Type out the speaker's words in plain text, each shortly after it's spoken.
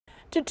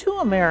To Two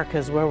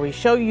Americas, where we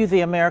show you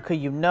the America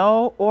you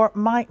know or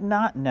might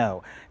not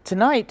know.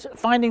 Tonight,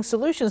 finding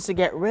solutions to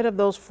get rid of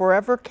those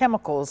forever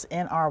chemicals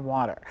in our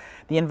water.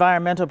 The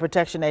Environmental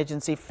Protection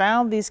Agency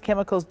found these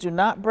chemicals do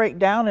not break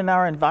down in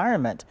our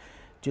environment.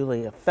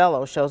 Julia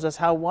Fellow shows us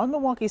how one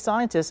Milwaukee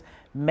scientist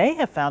may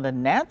have found a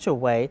natural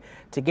way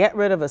to get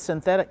rid of a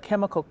synthetic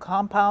chemical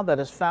compound that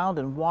is found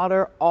in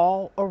water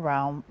all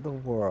around the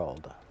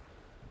world.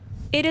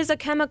 It is a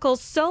chemical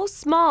so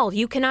small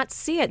you cannot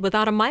see it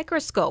without a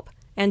microscope.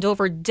 And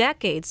over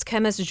decades,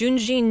 chemist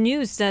Junjin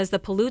New says the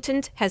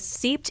pollutant has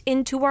seeped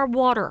into our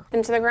water.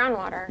 Into the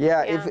groundwater.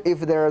 Yeah. If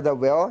there's a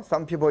well,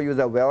 some people use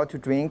a well to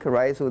drink,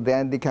 right? So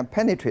then they can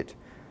penetrate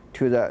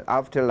to the,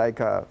 after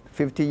like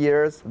 50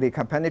 years, they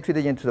can penetrate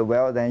into the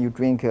well, then you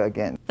drink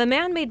again. The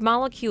man-made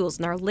molecules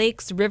in our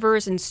lakes,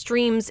 rivers, and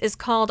streams is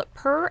called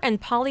per-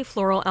 and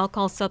polyfluoral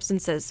alkyl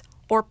substances,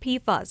 or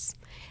PFAS.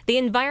 The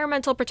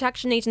Environmental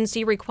Protection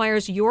Agency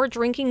requires your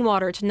drinking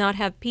water to not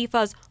have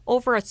PFAS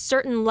over a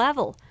certain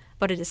level,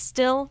 but it is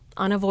still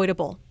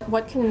unavoidable.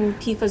 What can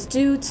PFAS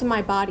do to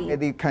my body?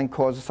 It can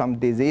cause some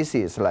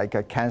diseases like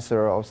a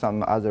cancer or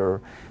some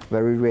other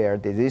very rare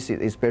diseases,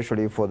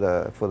 especially for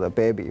the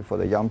baby, for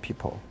the young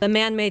people. The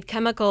man-made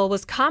chemical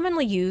was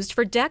commonly used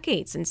for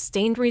decades in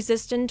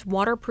stain-resistant,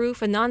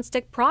 waterproof, and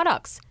nonstick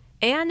products,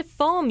 and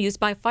foam used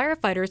by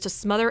firefighters to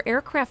smother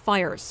aircraft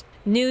fires.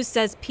 News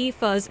says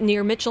PFAS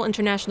near Mitchell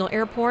International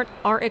Airport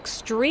are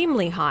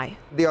extremely high.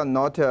 They are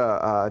not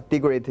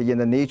degraded in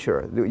the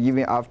nature.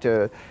 Even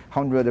after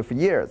hundreds of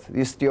years,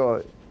 they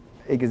still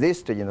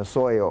exist in the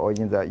soil or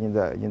in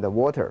the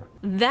water.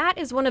 That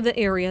is one of the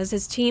areas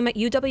his team at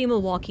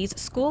UW-Milwaukee's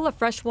School of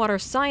Freshwater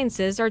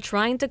Sciences are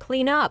trying to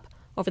clean up.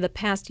 Over the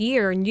past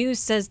year, News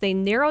says they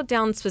narrowed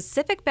down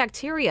specific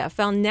bacteria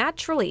found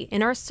naturally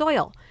in our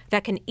soil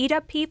that can eat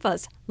up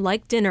PFAS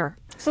like dinner.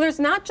 So there's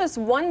not just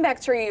one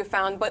bacteria you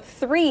found, but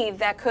three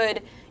that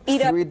could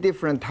eat up. Three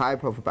different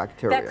types of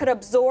bacteria. That could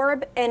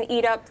absorb and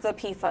eat up the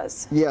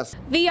PFAS. Yes.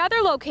 The other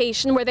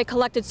location where they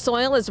collected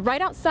soil is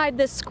right outside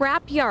this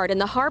scrapyard in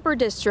the Harbor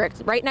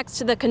District, right next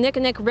to the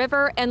Kinnickinnick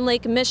River and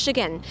Lake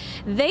Michigan.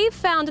 They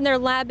found in their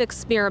lab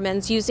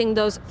experiments using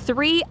those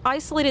three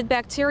isolated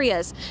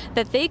bacteria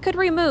that they could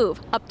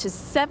remove up to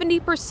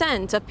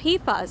 70% of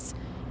PFAS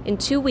in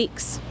 2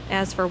 weeks.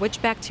 As for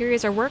which bacteria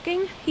are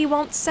working, he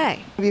won't say.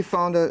 We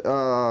found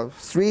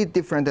three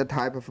different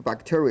types of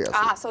bacteria.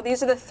 So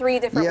these are the three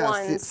different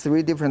ones. Yes,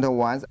 three different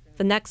ones.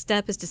 The next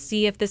step is to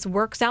see if this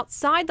works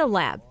outside the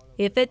lab.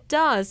 If it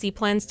does, he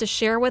plans to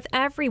share with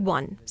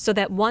everyone so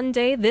that one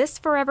day this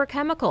forever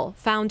chemical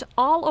found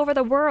all over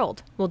the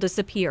world will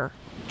disappear.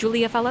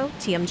 Julia Fellow,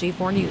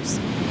 TMJ4 News.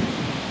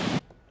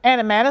 And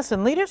in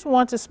Madison, leaders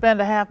want to spend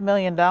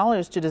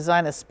 $500,000 to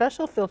design a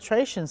special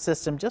filtration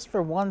system just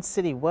for one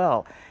city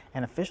well.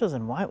 And officials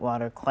in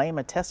Whitewater claim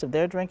a test of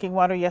their drinking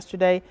water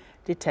yesterday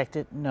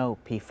detected no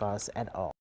PFAS at all.